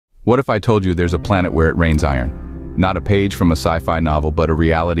What if I told you there's a planet where it rains iron? Not a page from a sci-fi novel, but a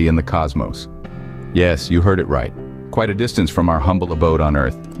reality in the cosmos. Yes, you heard it right. Quite a distance from our humble abode on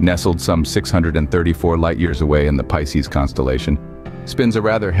Earth, nestled some 634 light-years away in the Pisces constellation, spins a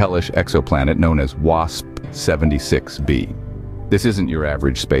rather hellish exoplanet known as WASP 76b. This isn't your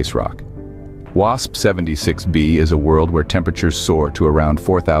average space rock. WASP 76b is a world where temperatures soar to around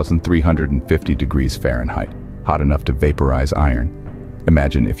 4,350 degrees Fahrenheit, hot enough to vaporize iron.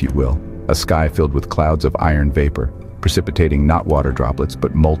 Imagine, if you will, a sky filled with clouds of iron vapor, precipitating not water droplets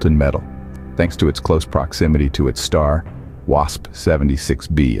but molten metal. Thanks to its close proximity to its star, WASP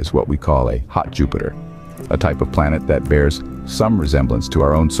 76b is what we call a hot Jupiter, a type of planet that bears some resemblance to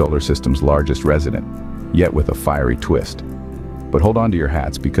our own solar system's largest resident, yet with a fiery twist. But hold on to your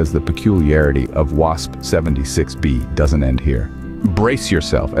hats, because the peculiarity of WASP 76b doesn't end here. Brace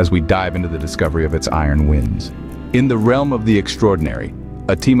yourself as we dive into the discovery of its iron winds. In the realm of the extraordinary,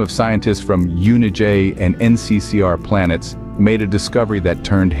 a team of scientists from UNIJ and NCCR planets made a discovery that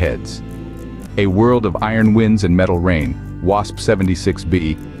turned heads. A world of iron winds and metal rain, WASP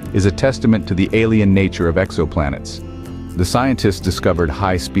 76b, is a testament to the alien nature of exoplanets. The scientists discovered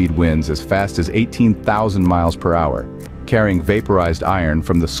high-speed winds as fast as 18,000 miles per hour, carrying vaporized iron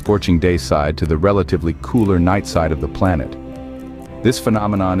from the scorching day side to the relatively cooler night side of the planet. This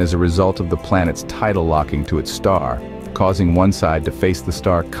phenomenon is a result of the planet's tidal locking to its star, causing one side to face the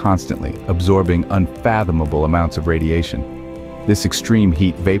star constantly, absorbing unfathomable amounts of radiation. This extreme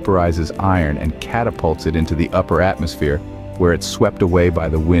heat vaporizes iron and catapults it into the upper atmosphere, where it's swept away by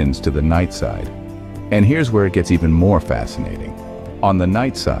the winds to the night side. And here's where it gets even more fascinating. On the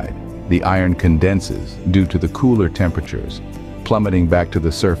night side, the iron condenses due to the cooler temperatures, plummeting back to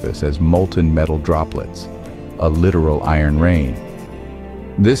the surface as molten metal droplets, a literal iron rain.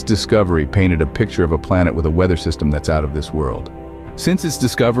 This discovery painted a picture of a planet with a weather system that's out of this world. Since its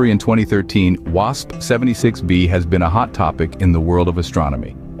discovery in 2013, WASP 76b has been a hot topic in the world of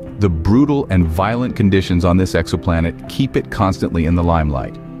astronomy. The brutal and violent conditions on this exoplanet keep it constantly in the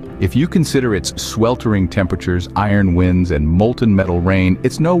limelight. If you consider its sweltering temperatures, iron winds, and molten metal rain,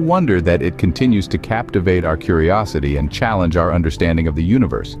 it's no wonder that it continues to captivate our curiosity and challenge our understanding of the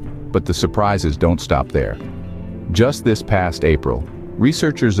universe. But the surprises don't stop there. Just this past April,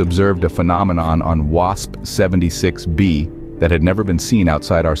 researchers observed a phenomenon on WASP 76b that had never been seen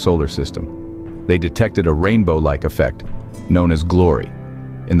outside our solar system. They detected a rainbow-like effect, known as glory,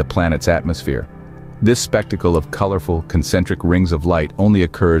 in the planet's atmosphere. This spectacle of colorful, concentric rings of light only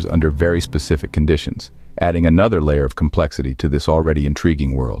occurs under very specific conditions, adding another layer of complexity to this already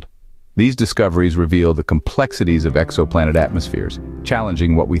intriguing world. These discoveries reveal the complexities of exoplanet atmospheres,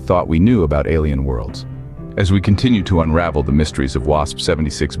 challenging what we thought we knew about alien worlds. As we continue to unravel the mysteries of WASP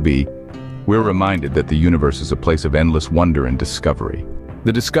 76b, we're reminded that the universe is a place of endless wonder and discovery.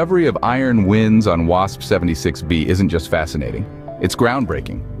 The discovery of iron winds on WASP 76b isn't just fascinating, it's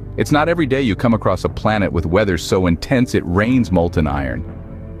groundbreaking. It's not every day you come across a planet with weather so intense it rains molten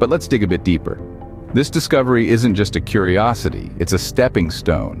iron. But let's dig a bit deeper. This discovery isn't just a curiosity, it's a stepping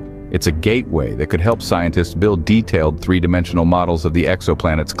stone. It's a gateway that could help scientists build detailed three-dimensional models of the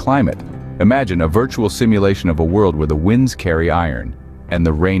exoplanet's climate. Imagine a virtual simulation of a world where the winds carry iron and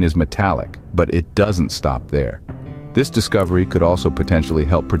the rain is metallic, but it doesn't stop there. This discovery could also potentially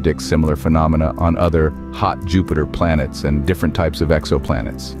help predict similar phenomena on other hot Jupiter planets and different types of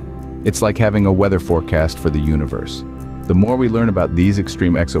exoplanets. It's like having a weather forecast for the universe. The more we learn about these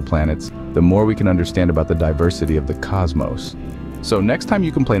extreme exoplanets, the more we can understand about the diversity of the cosmos. So next time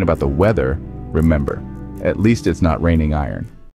you complain about the weather, remember, at least it's not raining iron.